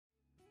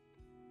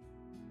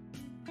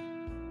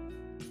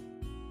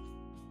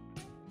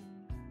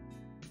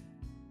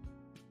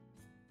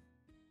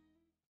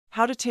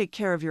How to take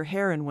care of your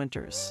hair in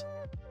winters.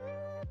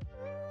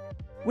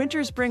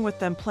 Winters bring with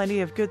them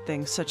plenty of good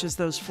things such as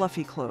those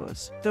fluffy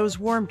clothes, those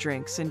warm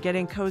drinks, and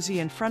getting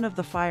cozy in front of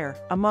the fire,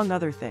 among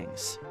other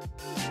things.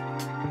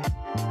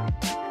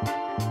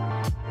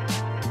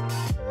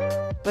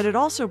 But it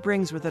also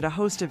brings with it a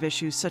host of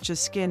issues such as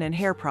skin and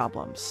hair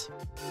problems.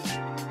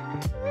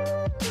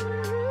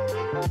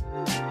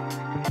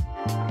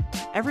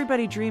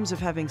 Everybody dreams of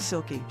having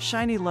silky,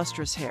 shiny,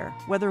 lustrous hair,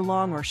 whether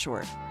long or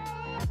short.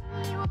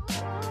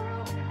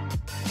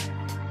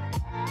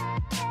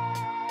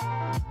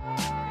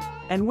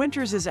 And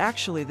winters is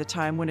actually the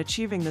time when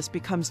achieving this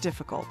becomes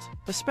difficult.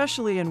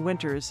 Especially in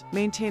winters,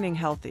 maintaining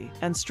healthy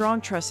and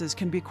strong tresses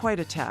can be quite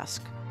a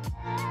task.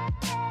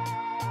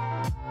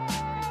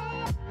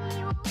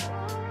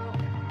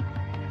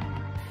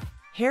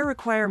 Hair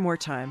require more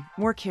time,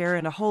 more care,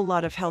 and a whole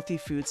lot of healthy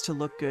foods to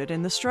look good,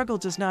 and the struggle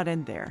does not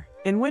end there.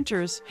 In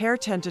winters, hair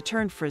tend to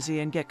turn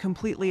frizzy and get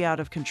completely out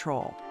of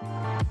control.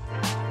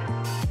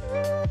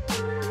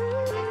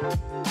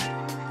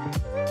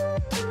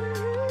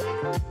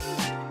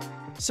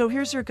 So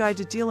here's your guide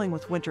to dealing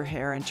with winter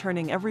hair and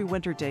turning every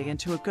winter day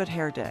into a good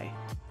hair day.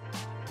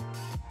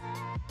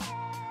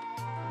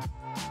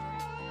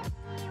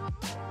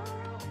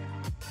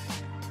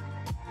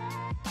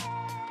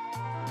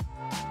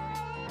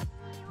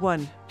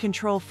 One,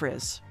 control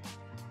frizz.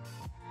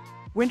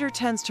 Winter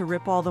tends to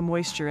rip all the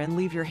moisture and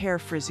leave your hair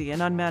frizzy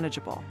and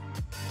unmanageable.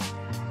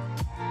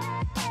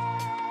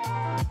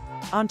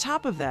 On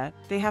top of that,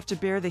 they have to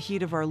bear the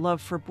heat of our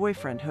love for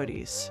boyfriend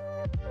hoodies.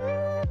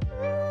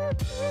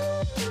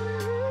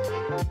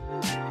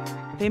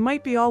 They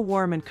might be all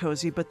warm and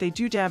cozy, but they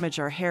do damage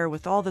our hair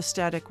with all the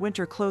static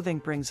winter clothing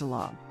brings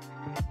along.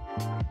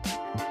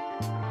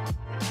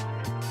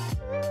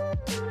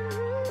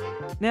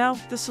 Now,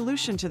 the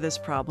solution to this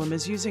problem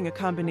is using a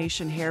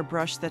combination hair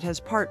brush that has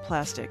part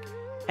plastic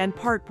and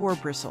part boar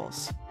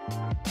bristles.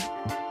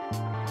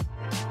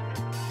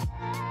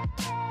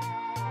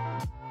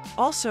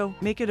 Also,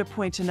 make it a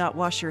point to not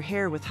wash your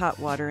hair with hot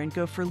water and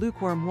go for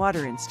lukewarm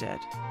water instead.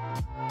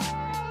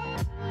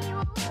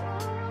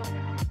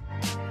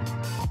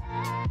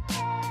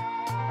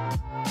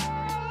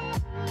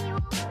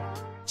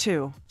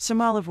 Two,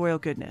 some olive oil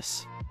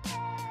goodness.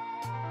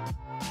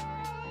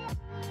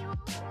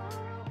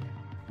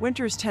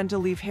 Winters tend to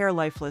leave hair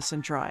lifeless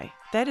and dry.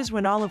 That is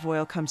when olive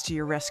oil comes to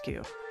your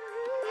rescue.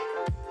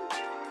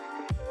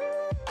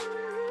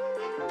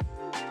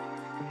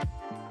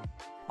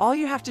 All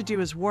you have to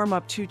do is warm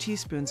up 2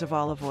 teaspoons of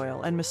olive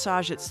oil and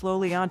massage it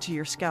slowly onto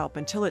your scalp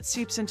until it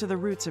seeps into the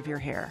roots of your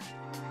hair.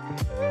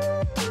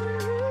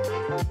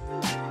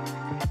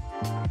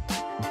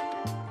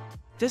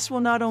 This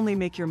will not only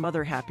make your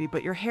mother happy,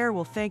 but your hair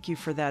will thank you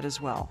for that as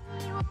well.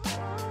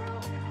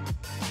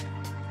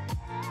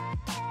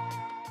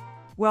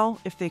 Well,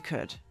 if they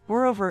could.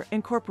 Moreover,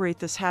 incorporate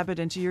this habit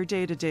into your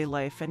day-to-day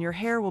life and your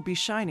hair will be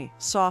shiny,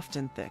 soft,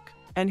 and thick.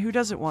 And who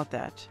doesn't want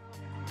that?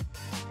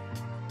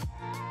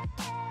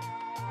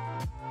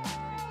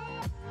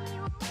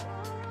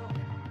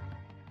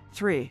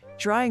 Three,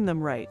 drying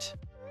them right.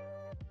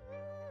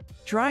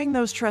 Drying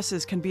those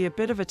tresses can be a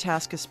bit of a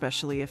task,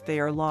 especially if they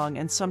are long,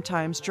 and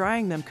sometimes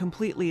drying them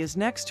completely is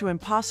next to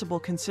impossible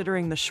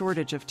considering the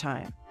shortage of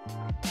time.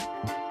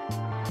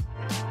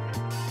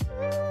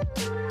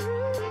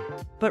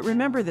 But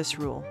remember this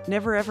rule: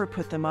 never ever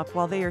put them up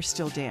while they are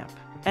still damp.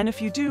 And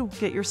if you do,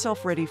 get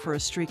yourself ready for a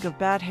streak of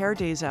bad hair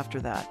days after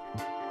that.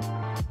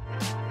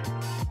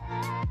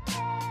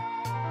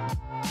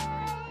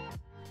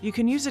 You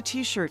can use a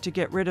t-shirt to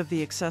get rid of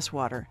the excess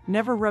water.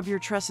 Never rub your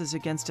tresses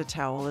against a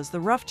towel, as the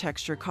rough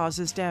texture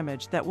causes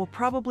damage that will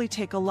probably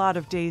take a lot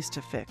of days to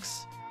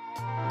fix.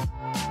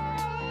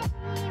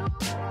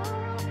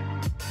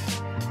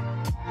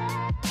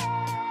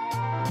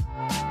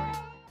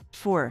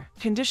 Four,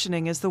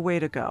 conditioning is the way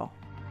to go.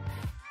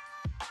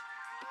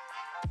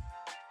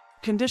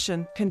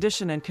 Condition,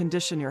 condition, and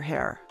condition your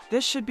hair.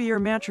 This should be your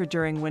mantra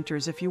during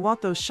winters if you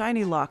want those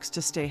shiny locks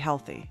to stay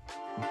healthy.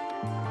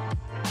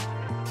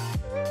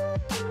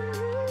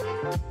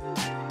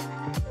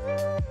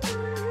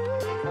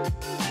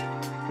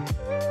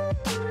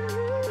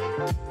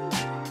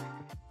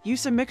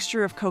 Use a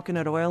mixture of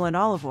coconut oil and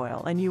olive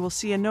oil and you will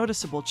see a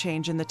noticeable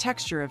change in the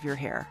texture of your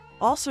hair.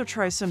 Also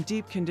try some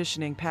deep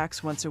conditioning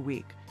packs once a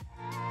week.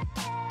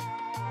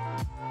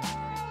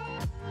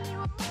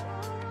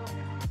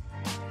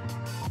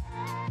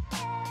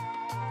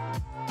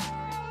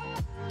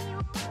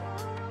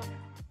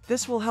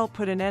 This will help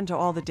put an end to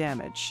all the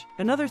damage.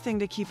 Another thing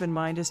to keep in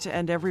mind is to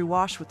end every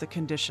wash with the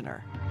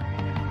conditioner.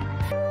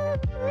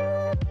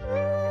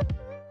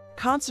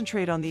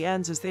 Concentrate on the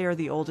ends as they are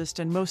the oldest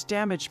and most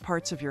damaged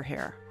parts of your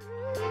hair.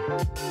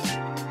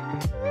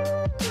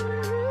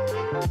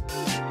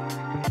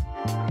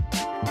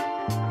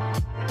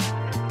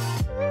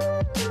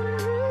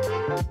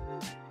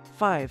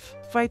 5.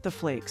 Fight the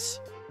flakes.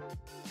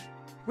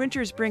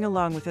 Winters bring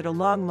along with it a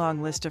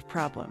long list of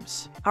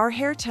problems. Our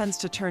hair tends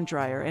to turn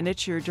drier and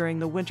itchier during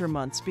the winter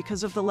months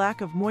because of the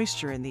lack of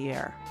moisture in the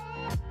air.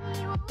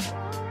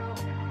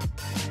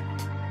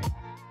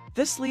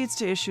 This leads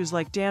to issues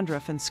like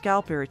dandruff and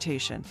scalp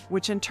irritation,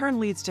 which in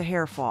turn leads to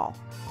hair fall.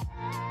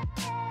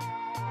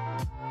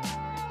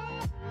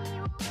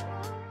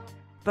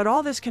 But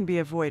all this can be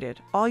avoided.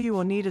 All you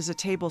will need is a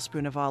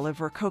tablespoon of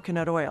olive or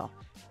coconut oil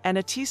and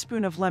a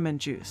teaspoon of lemon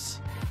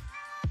juice.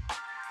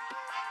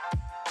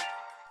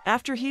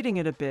 After heating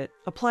it a bit,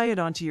 apply it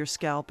onto your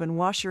scalp and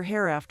wash your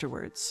hair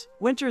afterwards.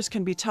 Winters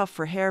can be tough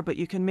for hair, but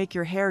you can make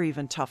your hair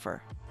even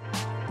tougher.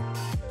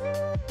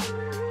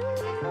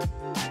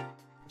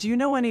 Do you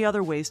know any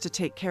other ways to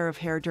take care of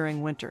hair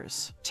during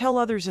winters? Tell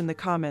others in the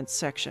comments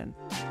section.